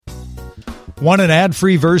Want an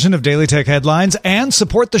ad-free version of Daily Tech Headlines and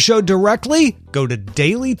support the show directly? Go to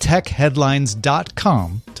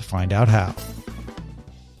dailytechheadlines.com to find out how.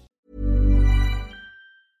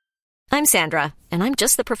 I'm Sandra, and I'm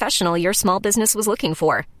just the professional your small business was looking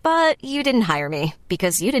for. But you didn't hire me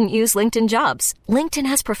because you didn't use LinkedIn Jobs. LinkedIn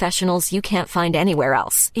has professionals you can't find anywhere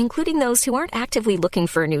else, including those who aren't actively looking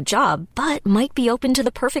for a new job, but might be open to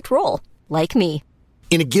the perfect role, like me.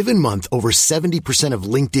 In a given month, over 70% of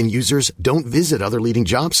LinkedIn users don't visit other leading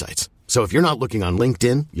job sites. So if you're not looking on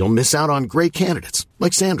LinkedIn, you'll miss out on great candidates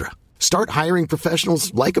like Sandra. Start hiring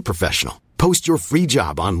professionals like a professional. Post your free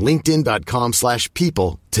job on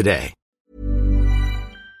linkedin.com/people today.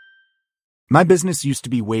 My business used to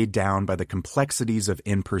be weighed down by the complexities of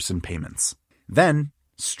in-person payments. Then,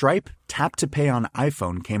 Stripe Tap to Pay on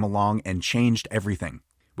iPhone came along and changed everything.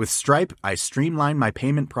 With Stripe, I streamlined my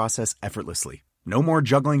payment process effortlessly. No more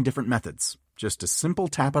juggling different methods. Just a simple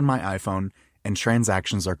tap on my iPhone and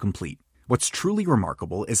transactions are complete. What's truly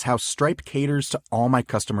remarkable is how Stripe caters to all my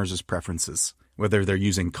customers' preferences. Whether they're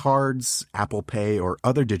using cards, Apple Pay, or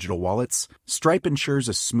other digital wallets, Stripe ensures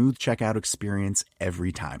a smooth checkout experience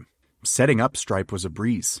every time. Setting up Stripe was a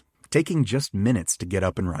breeze, taking just minutes to get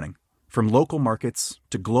up and running. From local markets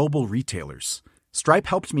to global retailers, Stripe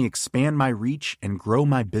helped me expand my reach and grow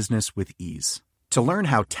my business with ease. To learn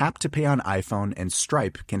how Tap to Pay on iPhone and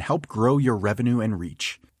Stripe can help grow your revenue and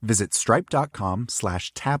reach, visit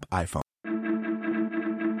stripe.com/tapiphone.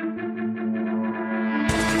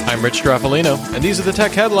 I'm Rich Straffolino, and these are the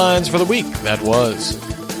tech headlines for the week that was.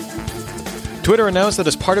 Twitter announced that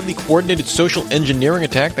as part of the coordinated social engineering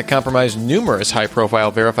attack that compromised numerous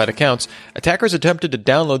high-profile verified accounts, attackers attempted to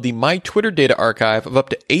download the My Twitter data archive of up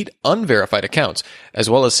to 8 unverified accounts,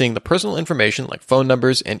 as well as seeing the personal information like phone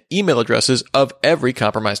numbers and email addresses of every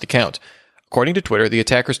compromised account. According to Twitter, the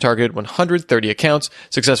attackers targeted 130 accounts,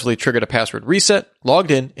 successfully triggered a password reset,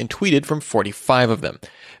 logged in, and tweeted from 45 of them.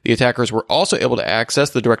 The attackers were also able to access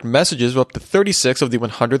the direct messages of up to 36 of the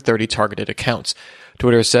 130 targeted accounts.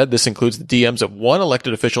 Twitter said this includes the DMs of one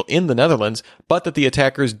elected official in the Netherlands, but that the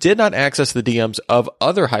attackers did not access the DMs of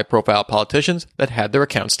other high-profile politicians that had their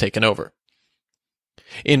accounts taken over.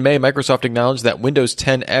 In May, Microsoft acknowledged that Windows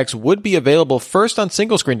 10 X would be available first on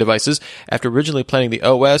single-screen devices after originally planning the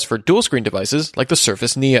OS for dual-screen devices like the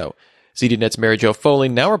Surface Neo. ZDNet's Mary Jo Foley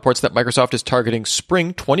now reports that Microsoft is targeting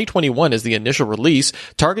spring 2021 as the initial release,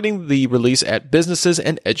 targeting the release at businesses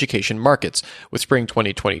and education markets, with spring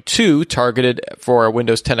 2022 targeted for a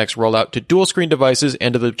Windows 10 X rollout to dual-screen devices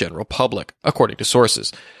and to the general public, according to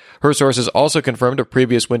sources. Her sources also confirmed a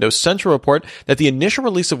previous Windows Central report that the initial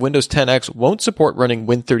release of Windows 10 X won't support running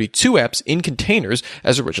Win32 apps in containers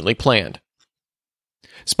as originally planned.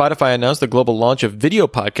 Spotify announced the global launch of Video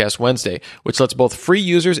Podcast Wednesday, which lets both free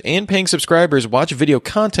users and paying subscribers watch video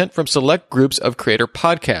content from select groups of creator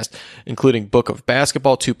podcasts, including Book of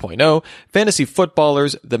Basketball 2.0, Fantasy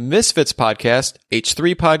Footballers, The Misfits Podcast,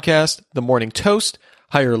 H3 Podcast, The Morning Toast,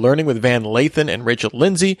 Higher Learning with Van Lathan and Rachel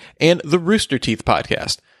Lindsay, and The Rooster Teeth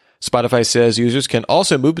Podcast. Spotify says users can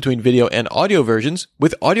also move between video and audio versions,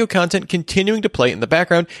 with audio content continuing to play in the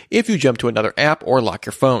background if you jump to another app or lock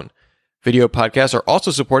your phone. Video podcasts are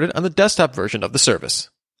also supported on the desktop version of the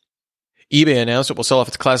service. eBay announced it will sell off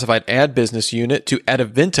its classified ad business unit to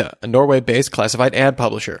Adevinta, a Norway-based classified ad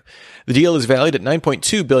publisher. The deal is valued at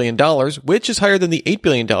 $9.2 billion, which is higher than the $8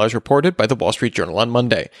 billion reported by the Wall Street Journal on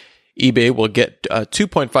Monday. eBay will get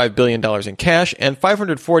 $2.5 billion in cash and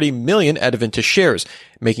 540 million Adevinta shares,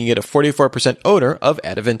 making it a 44% owner of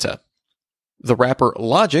Adevinta. The rapper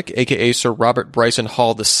Logic, aka Sir Robert Bryson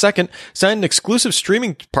Hall II, signed an exclusive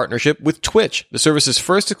streaming partnership with Twitch, the service's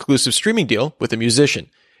first exclusive streaming deal with a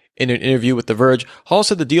musician. In an interview with The Verge, Hall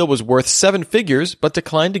said the deal was worth 7 figures, but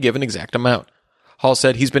declined to give an exact amount. Hall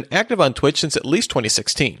said he's been active on Twitch since at least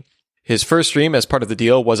 2016. His first stream as part of the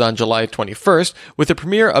deal was on July 21st, with the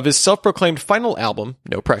premiere of his self-proclaimed final album,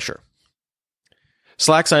 No Pressure.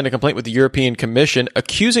 Slack signed a complaint with the European Commission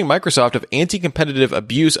accusing Microsoft of anti-competitive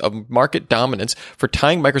abuse of market dominance for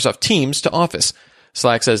tying Microsoft Teams to Office.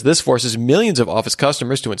 Slack says this forces millions of Office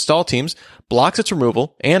customers to install Teams, blocks its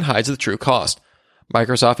removal, and hides the true cost.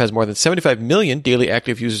 Microsoft has more than 75 million daily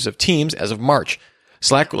active users of Teams as of March.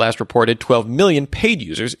 Slack last reported 12 million paid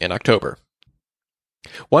users in October.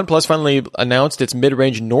 OnePlus finally announced its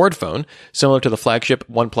mid-range Nord phone. Similar to the flagship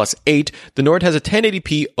OnePlus 8, the Nord has a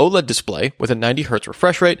 1080p OLED display with a 90Hz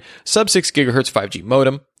refresh rate, sub-6 GHz 5G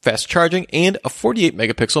modem, fast charging, and a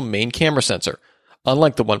 48-megapixel main camera sensor.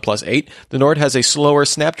 Unlike the OnePlus 8, the Nord has a slower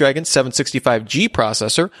Snapdragon 765G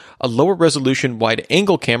processor, a lower resolution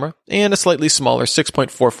wide-angle camera, and a slightly smaller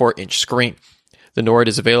 6.44-inch screen. The Nord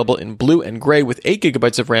is available in blue and gray with 8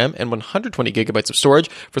 gigabytes of RAM and 120 gigabytes of storage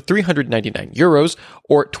for €399,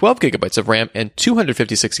 or 12 gigabytes of RAM and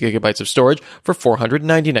 256 gigabytes of storage for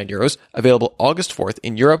 €499, available August 4th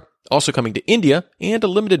in Europe, also coming to India, and a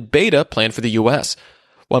limited beta planned for the US.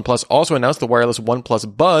 OnePlus also announced the wireless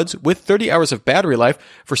OnePlus Buds with 30 hours of battery life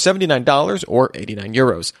for $79 or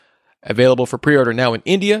 €89. Available for pre-order now in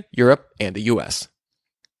India, Europe, and the US.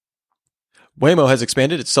 Waymo has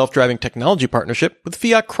expanded its self-driving technology partnership with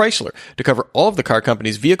Fiat Chrysler to cover all of the car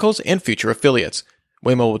company's vehicles and future affiliates.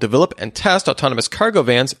 Waymo will develop and test autonomous cargo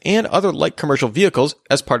vans and other light commercial vehicles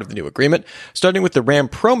as part of the new agreement, starting with the Ram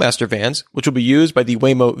ProMaster vans, which will be used by the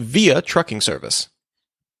Waymo Via trucking service.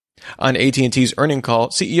 On AT&T's earnings call,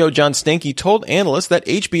 CEO John Stankey told analysts that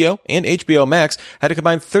HBO and HBO Max had a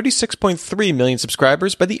combined 36.3 million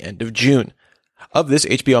subscribers by the end of June. Of this,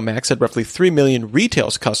 HBO Max had roughly 3 million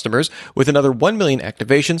retail customers, with another 1 million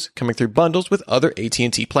activations coming through bundles with other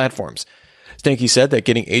AT&T platforms. Stankey said that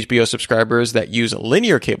getting HBO subscribers that use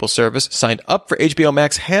linear cable service signed up for HBO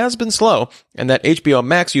Max has been slow, and that HBO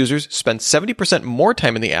Max users spend 70% more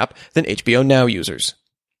time in the app than HBO Now users.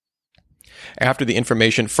 After the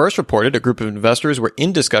information first reported, a group of investors were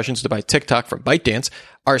in discussions to buy TikTok from ByteDance.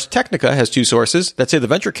 Ars Technica has two sources that say the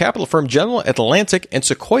venture capital firm General Atlantic and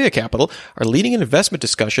Sequoia Capital are leading an investment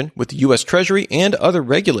discussion with the U.S. Treasury and other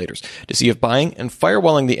regulators to see if buying and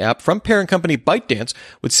firewalling the app from parent company ByteDance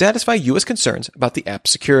would satisfy U.S. concerns about the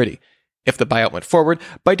app's security. If the buyout went forward,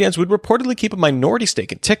 ByteDance would reportedly keep a minority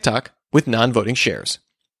stake in TikTok with non-voting shares.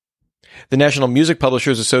 The National Music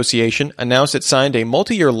Publishers Association announced it signed a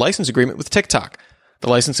multi-year license agreement with TikTok. The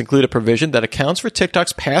license included a provision that accounts for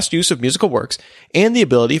TikTok's past use of musical works and the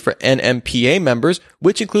ability for NMPA members,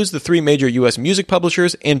 which includes the 3 major U.S. music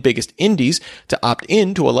publishers and biggest indies, to opt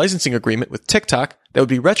into a licensing agreement with TikTok that would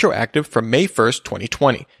be retroactive from May 1st,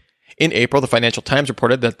 2020. In April, the Financial Times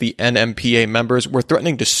reported that the NMPA members were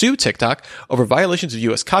threatening to sue TikTok over violations of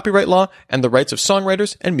U.S. copyright law and the rights of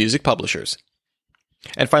songwriters and music publishers.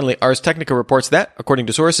 And finally, Ars Technica reports that, according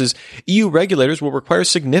to sources, EU regulators will require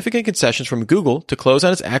significant concessions from Google to close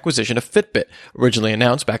on its acquisition of Fitbit, originally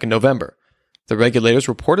announced back in November. The regulators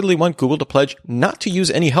reportedly want Google to pledge not to use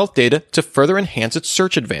any health data to further enhance its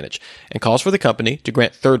search advantage, and calls for the company to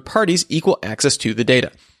grant third parties equal access to the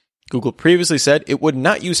data. Google previously said it would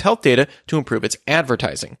not use health data to improve its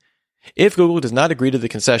advertising. If Google does not agree to the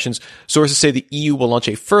concessions, sources say the EU will launch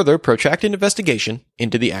a further protracted investigation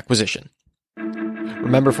into the acquisition.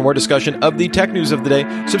 Remember, for more discussion of the tech news of the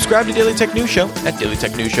day, subscribe to Daily Tech News Show at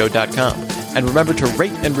dailytechnewsshow.com. And remember to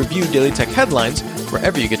rate and review Daily Tech Headlines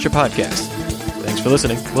wherever you get your podcasts. Thanks for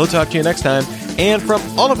listening. We'll talk to you next time. And from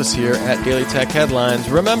all of us here at Daily Tech Headlines,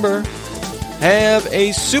 remember, have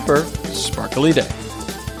a super sparkly day.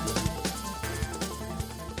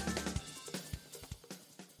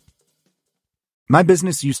 My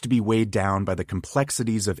business used to be weighed down by the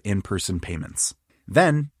complexities of in-person payments.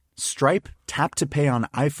 Then, Stripe Tap to Pay on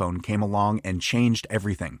iPhone came along and changed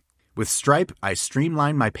everything. With Stripe, I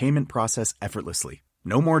streamlined my payment process effortlessly.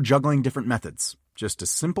 No more juggling different methods. Just a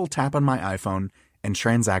simple tap on my iPhone and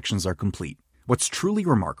transactions are complete. What's truly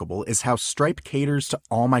remarkable is how Stripe caters to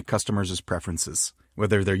all my customers' preferences.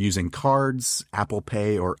 Whether they're using cards, Apple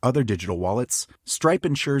Pay, or other digital wallets, Stripe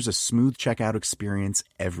ensures a smooth checkout experience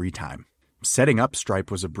every time. Setting up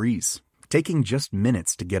Stripe was a breeze, taking just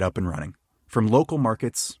minutes to get up and running. From local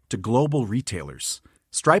markets to global retailers,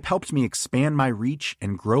 Stripe helped me expand my reach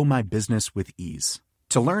and grow my business with ease.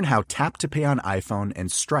 To learn how Tap to Pay on iPhone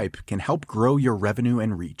and Stripe can help grow your revenue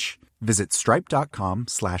and reach, visit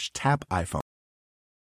stripe.com/tapiphone.